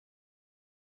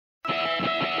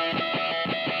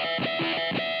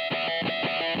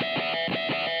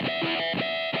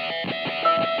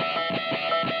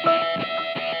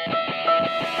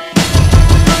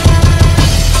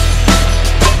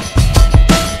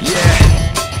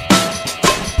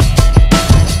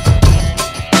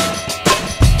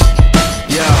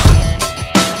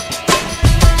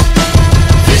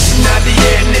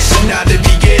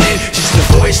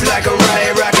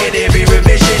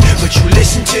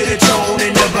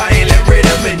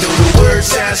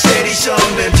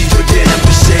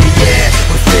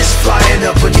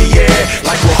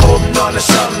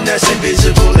of something that's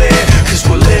invisible there. Cause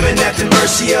we're living at the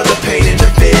mercy of the pain and the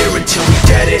fear. Until we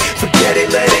get it, forget it,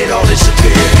 let it all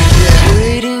disappear.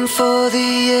 Waiting for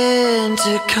the end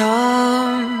to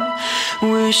come,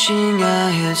 wishing I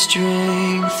had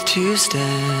strength to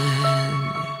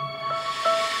stand.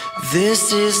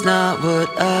 This is not what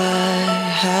I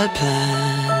had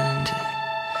planned.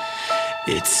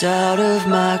 It's out of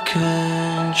my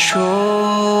control.